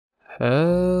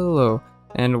Hello,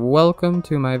 and welcome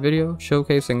to my video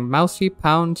showcasing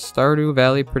MouseyPound's Stardew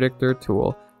Valley Predictor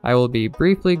tool. I will be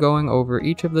briefly going over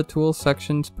each of the tool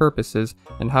section's purposes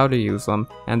and how to use them,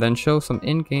 and then show some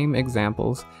in-game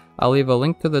examples. I'll leave a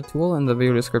link to the tool in the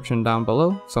video description down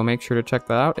below, so make sure to check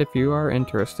that out if you are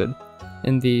interested.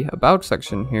 In the About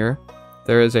section here,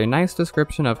 there is a nice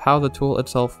description of how the tool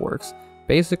itself works.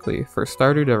 Basically, for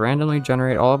Stardew to randomly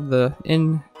generate all of the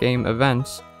in-game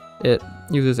events, it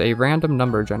uses a random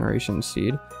number generation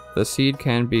seed. The seed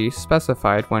can be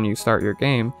specified when you start your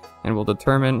game and will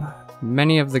determine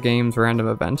many of the game's random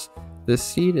events. This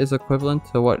seed is equivalent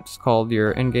to what's called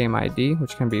your in-game ID,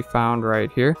 which can be found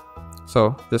right here.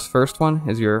 So this first one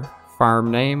is your farm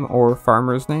name or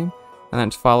farmer's name, and then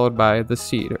it's followed by the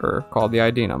seed, or called the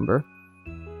ID number.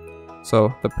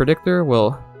 So the predictor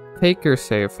will take your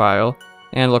save file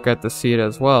and look at the seed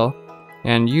as well,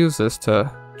 and use this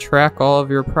to track all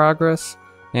of your progress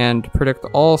and predict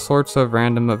all sorts of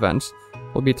random events.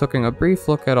 We'll be taking a brief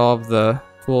look at all of the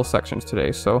tool sections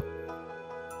today. So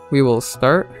we will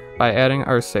start by adding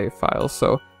our save file.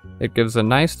 So it gives a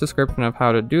nice description of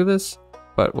how to do this,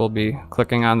 but we'll be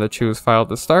clicking on the choose file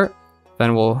to start.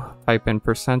 Then we'll type in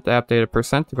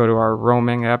 %appdata% to go to our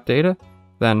roaming app data.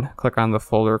 Then click on the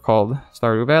folder called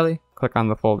Stardew Valley, click on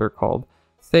the folder called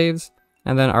saves,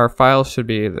 and then our file should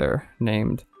be there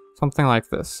named something like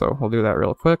this. So we'll do that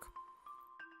real quick.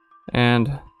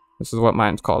 And this is what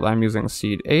mine's called. I'm using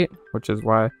seed 8, which is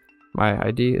why my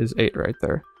ID is 8 right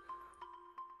there.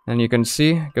 And you can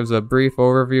see it gives a brief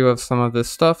overview of some of this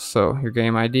stuff. So your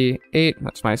game ID 8,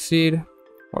 that's my seed.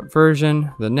 What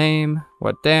version, the name,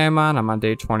 what day I'm on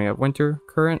day 20 of winter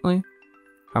currently.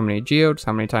 How many geodes,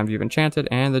 how many times you've enchanted,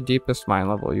 and the deepest mine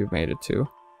level you've made it to.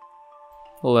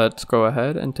 Let's go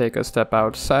ahead and take a step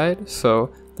outside.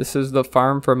 So this is the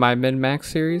farm for my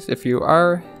min-max series. If you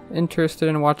are interested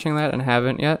in watching that and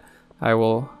haven't yet, I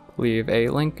will leave a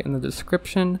link in the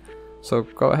description. So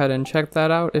go ahead and check that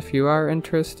out if you are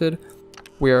interested.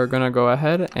 We are going to go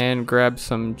ahead and grab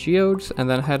some geodes and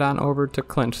then head on over to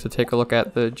Clint's to take a look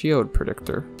at the Geode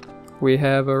Predictor. We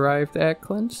have arrived at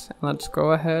Clint's. Let's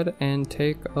go ahead and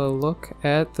take a look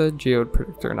at the Geode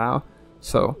Predictor now.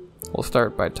 So we'll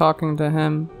start by talking to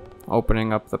him,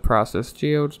 opening up the Process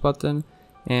Geodes button,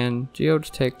 and geodes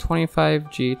take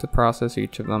 25G to process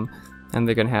each of them, and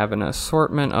they can have an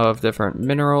assortment of different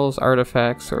minerals,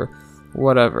 artifacts, or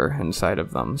whatever inside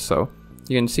of them. So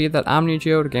you can see that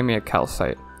OmniGeode gave me a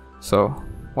calcite. So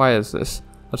why is this?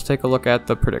 Let's take a look at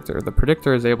the predictor. The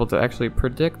predictor is able to actually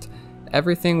predict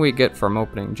everything we get from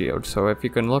opening geodes. So if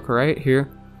you can look right here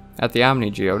at the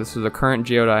OmniGeode, this is the current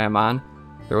geode I am on,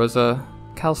 there was a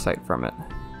calcite from it.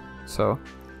 So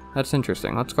that's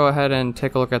interesting. Let's go ahead and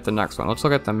take a look at the next one. Let's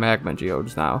look at the magma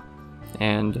geodes now.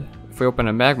 And if we open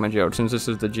a magma geode, since this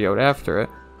is the geode after it,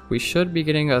 we should be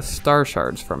getting a star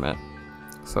shards from it.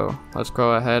 So let's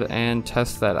go ahead and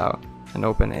test that out and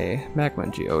open a magma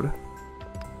geode.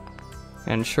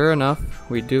 And sure enough,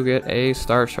 we do get a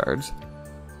star shards.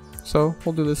 So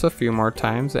we'll do this a few more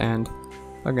times, and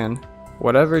again,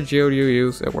 whatever geode you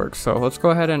use, it works. So let's go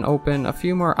ahead and open a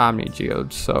few more Omni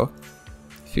geodes. So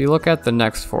if you look at the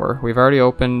next 4, we've already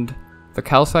opened the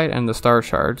calcite and the star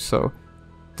shards. So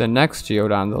the next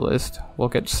geode on the list will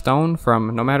get stone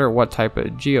from no matter what type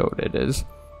of geode it is.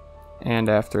 And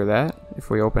after that, if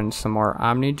we open some more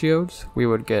Omni geodes, we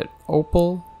would get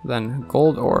opal, then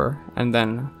gold ore, and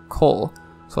then coal.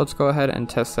 So let's go ahead and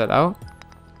test that out.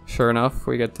 Sure enough,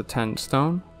 we get the 10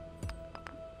 stone,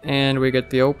 and we get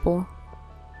the opal,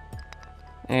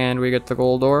 and we get the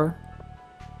gold ore,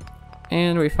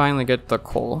 and we finally get the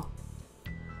coal.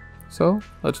 So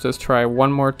let's just try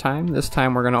one more time. This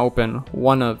time we're going to open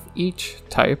one of each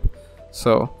type.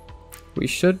 So we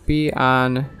should be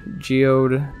on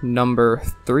geode number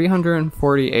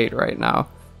 348 right now.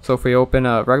 So if we open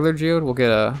a regular geode, we'll get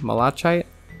a malachite,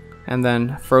 and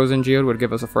then frozen geode would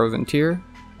give us a frozen tear.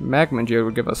 Magma geode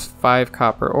would give us 5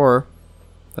 copper ore.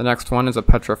 The next one is a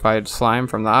petrified slime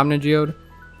from the Omni geode.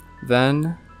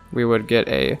 Then we would get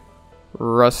a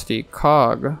rusty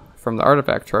cog from the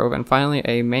artifact trove, and finally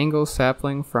a mango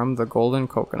sapling from the golden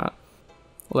coconut.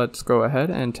 Let's go ahead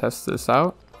and test this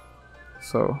out.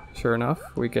 So sure enough,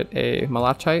 we get a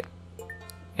malachite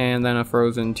and then a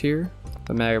frozen tear.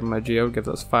 The magma geode gives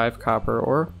us 5 copper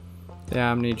ore. The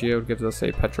Omni geode gives us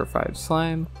a petrified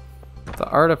slime. The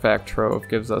artifact trove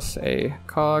gives us a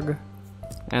cog,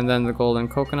 and then the golden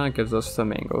coconut gives us the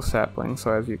mango sapling.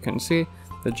 So as you can see,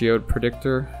 the Geode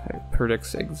Predictor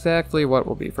predicts exactly what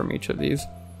will be from each of these.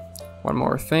 One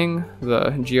more thing,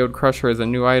 the Geode Crusher is a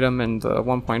new item in the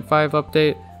 1.5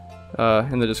 update.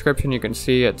 In the description you can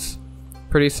see it's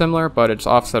pretty similar, but it's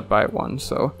offset by 1.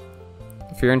 So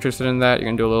if you're interested in that, you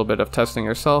can do a little bit of testing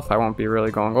yourself. I won't be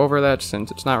really going over that since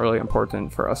it's not really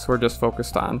important for us. We're just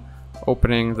focused on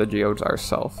opening the geodes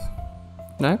ourselves.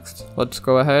 Next, let's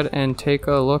go ahead and take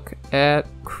a look at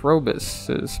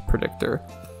Krobus's predictor.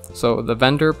 So the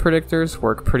vendor predictors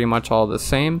work pretty much all the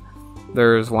same.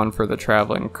 There's one for the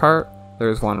traveling cart,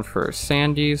 there's one for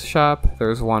Sandy's shop,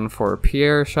 there's one for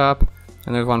Pierre's shop,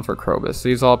 and there's one for Krobus.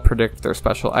 These all predict their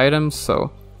special items.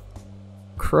 So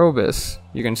Krobus,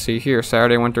 you can see here,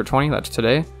 Saturday Winter 20, that's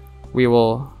today. We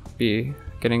will be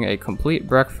getting a complete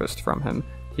breakfast from him.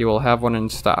 He will have one in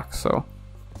stock, so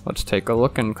let's take a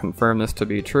look and confirm this to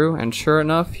be true. And sure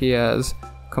enough, he has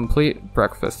complete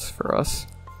breakfasts for us,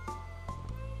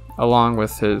 along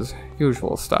with his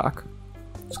usual stock.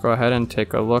 Let's go ahead and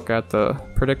take a look at the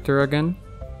predictor again.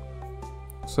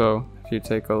 So if you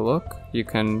take a look, you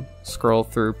can scroll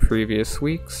through previous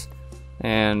weeks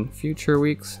and future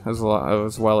weeks as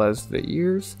well as the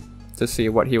years to see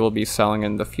what he will be selling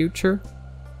in the future.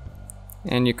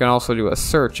 And you can also do a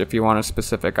search if you want a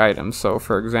specific item. So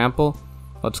for example,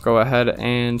 let's go ahead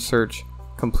and search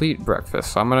complete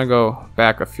breakfast. So I'm going to go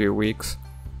back a few weeks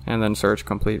and then search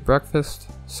complete breakfast,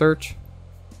 search,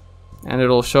 and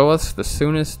it'll show us the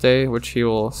soonest day which he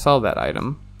will sell that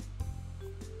item.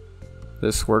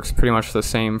 This works pretty much the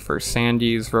same for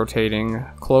Sandy's rotating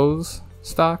clothes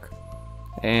stock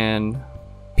and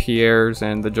Pierre's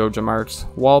and the Joja Mart's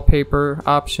wallpaper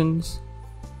options.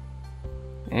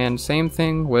 And same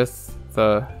thing with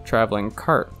the traveling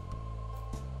cart.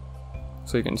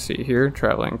 So you can see here,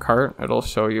 traveling cart, it'll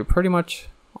show you pretty much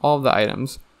all of the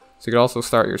items. So you could also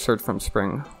start your search from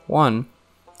Spring 1,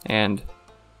 and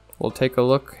we'll take a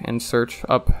look and search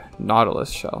up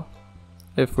Nautilus shell.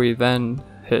 If we then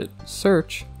hit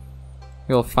search,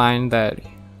 you'll find that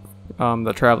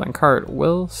the traveling cart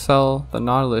will sell the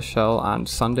Nautilus shell on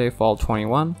Sunday Fall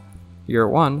 21, year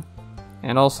 1,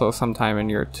 and also sometime in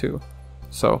year 2.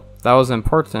 So that was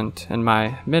important in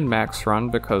my min-max run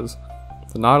because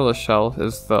the Nautilus shell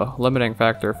is the limiting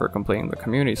factor for completing the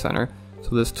community center.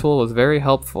 So this tool was very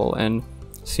helpful in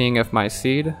seeing if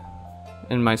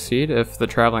if the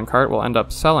traveling cart will end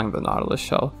up selling the Nautilus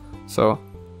shell. So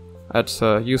that's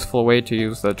a useful way to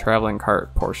use the traveling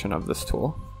cart portion of this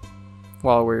tool.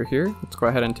 While we're here, let's go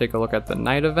ahead and take a look at the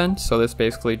night events. So this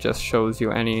basically just shows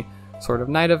you any sort of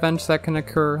night events that can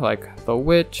occur, like the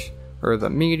witch or the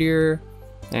meteor,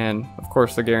 and of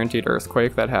course the guaranteed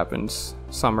earthquake that happens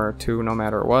summer too, no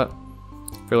matter what.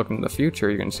 If you're looking in the future,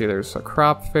 you can see there's a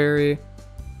crop fairy,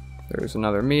 there's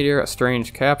another meteor, a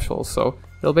strange capsule. So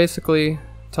it'll basically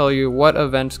tell you what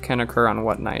events can occur on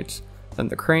what nights. Then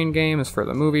the crane game is for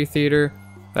the movie theater.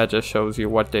 That just shows you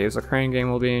what days the crane game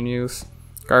will be in use.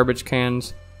 Garbage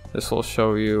cans, this will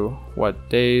show you what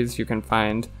days you can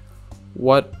find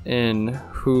what in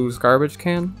whose garbage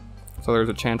can. So there's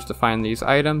a chance to find these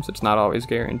items. It's not always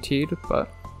guaranteed, but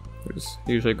there's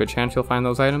usually a good chance you'll find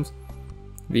those items.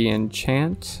 The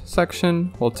enchant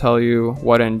section will tell you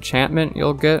what enchantment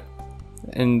you'll get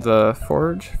in the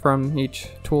forge from each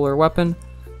tool or weapon.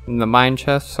 And the mine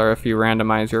chests are if you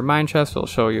randomize your mine chest, it'll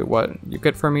show you what you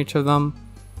get from each of them.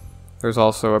 There's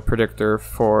also a predictor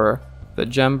for the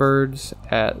gem birds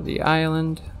at the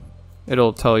island.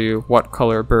 It'll tell you what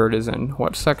color bird is in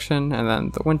what section, and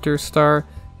then the winter star,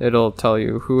 it'll tell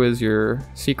you who is your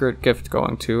secret gift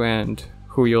going to and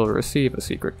who you'll receive a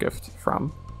secret gift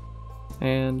from.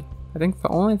 And I think the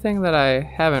only thing that I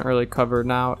haven't really covered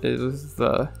now is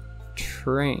the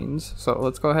trains. So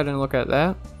let's go ahead and look at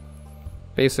that.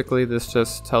 Basically, this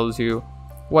just tells you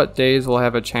what days will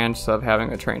have a chance of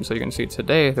having a train. So you can see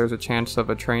today there's a chance of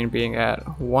a train being at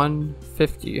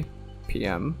 1:50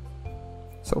 p.m.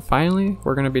 So finally,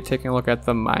 we're going to be taking a look at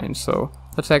the mines. So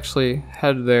let's actually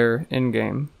head there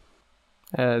in-game.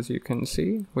 As you can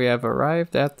see, we have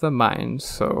arrived at the mines.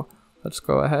 So let's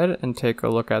go ahead and take a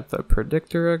look at the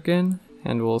predictor again,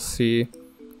 and we'll see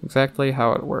exactly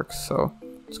how it works. So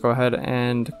let's go ahead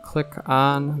and click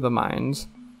on the mines.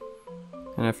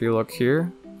 And if you look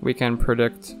here, we can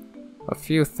predict a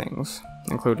few things,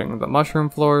 including the mushroom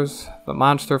floors, the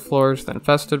monster floors, the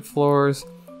infested floors,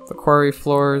 the quarry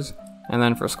floors, and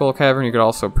then for Skull Cavern you could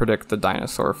also predict the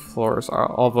dinosaur floors,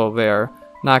 although they are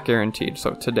not guaranteed.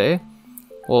 So today,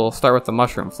 we'll start with the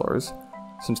mushroom floors.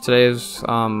 Since today is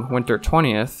winter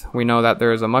 20th, we know that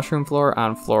there is a mushroom floor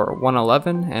on floor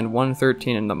 111 and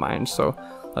 113 in the mine, so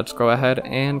let's go ahead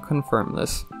and confirm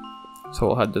this. So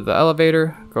we'll head to the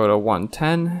elevator, go to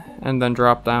 110, and then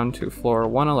drop down to floor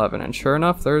 111, and sure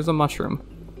enough, there's a mushroom.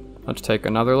 Let's take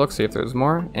another look, see if there's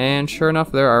more, and sure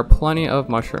enough, there are plenty of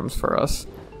mushrooms for us.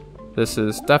 This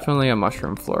is definitely a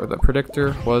mushroom floor. The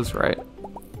predictor was right.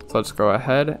 So let's go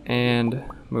ahead and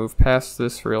move past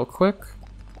this real quick.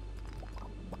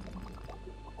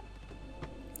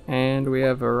 And we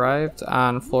have arrived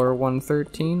on floor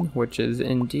 113, which is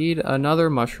indeed another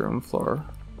mushroom floor.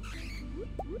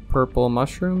 Purple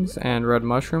mushrooms and red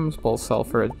mushrooms both sell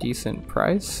for a decent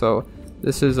price, so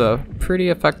this is a pretty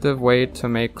effective way to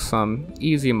make some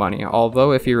easy money.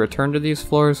 Although if you return to these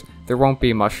floors, there won't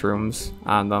be mushrooms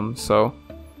on them, so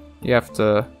you have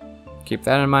to keep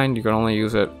that in mind. You can only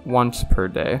use it once per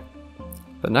day.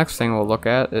 The next thing we'll look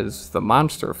at is the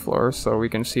monster floor, so we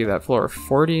can see that floor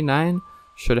 49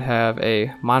 should have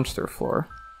a monster floor.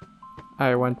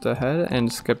 I went ahead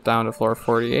and skipped down to floor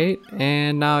 48,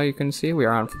 and now you can see we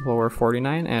are on floor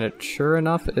 49, and it sure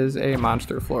enough is a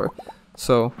monster floor.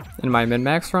 So in my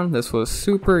min-max run, this was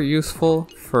super useful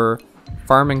for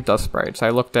farming dust sprites. I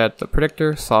looked at the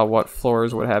predictor, saw what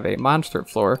floors would have a monster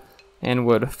floor, and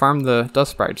would farm the dust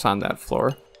sprites on that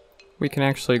floor. We can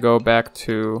actually go back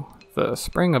to the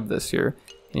spring of this year,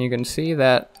 and you can see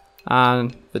that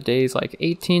on the days like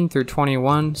 18 through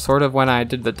 21, sort of when I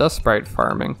did the dust sprite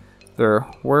farming, there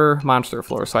were monster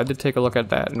floors, so I did take a look at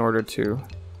that in order to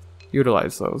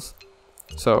utilize those.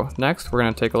 So next, we're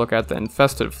going to take a look at the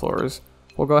infested floors.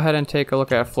 We'll go ahead and take a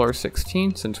look at floor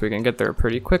 16, since we can get there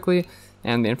pretty quickly.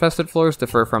 And the infested floors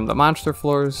differ from the monster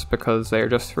floors because they are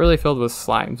just really filled with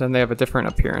slimes and they have a different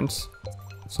appearance.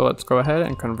 So let's go ahead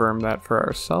and confirm that for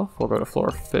ourselves. We'll go to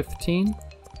floor 15,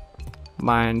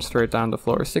 mine straight down to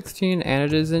floor 16, and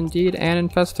it is indeed an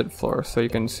infested floor. So you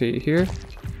can see here,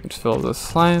 it's filled with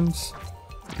slimes,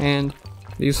 and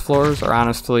these floors are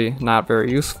honestly not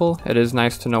very useful. It is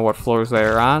nice to know what floors they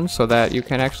are on so that you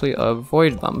can actually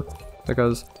avoid them,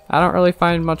 because I don't really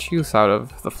find much use out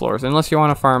of the floors. Unless you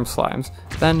want to farm slimes,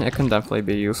 then it can definitely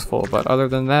be useful, but other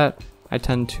than that, I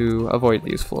tend to avoid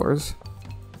these floors.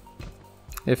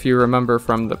 If you remember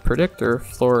from the predictor,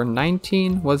 floor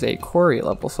 19 was a quarry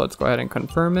level, so let's go ahead and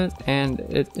confirm it, and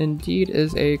it indeed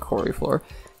is a quarry floor.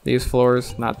 These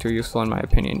floors, not too useful in my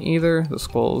opinion either. The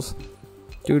skulls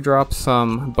do drop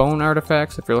some bone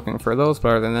artifacts if you're looking for those,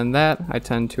 but other than that, I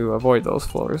tend to avoid those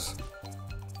floors.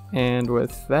 And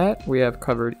with that, we have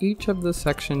covered each of the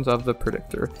sections of the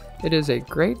predictor. It is a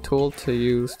great tool to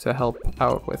use to help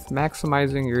out with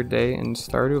maximizing your day in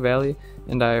Stardew Valley,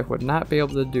 and I would not be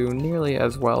able to do nearly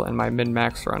as well in my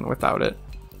min-max run without it.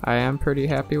 I am pretty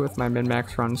happy with my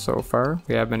min-max run so far.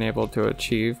 We have been able to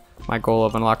achieve my goal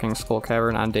of unlocking Skull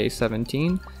Cavern on day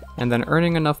 17, and then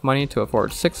earning enough money to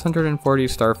afford 640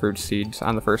 starfruit seeds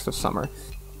on the 1st of summer.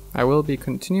 I will be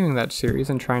continuing that series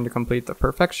and trying to complete the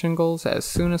perfection goals as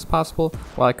soon as possible,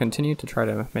 while I continue to try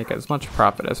to make as much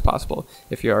profit as possible.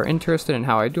 If you are interested in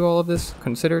how I do all of this,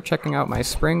 consider checking out my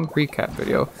spring recap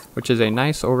video, which is a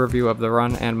nice overview of the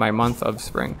run and my month of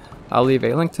spring. I'll leave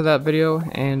a link to that video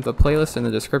and the playlist in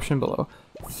the description below.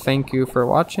 Thank you for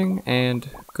watching, and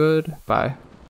goodbye.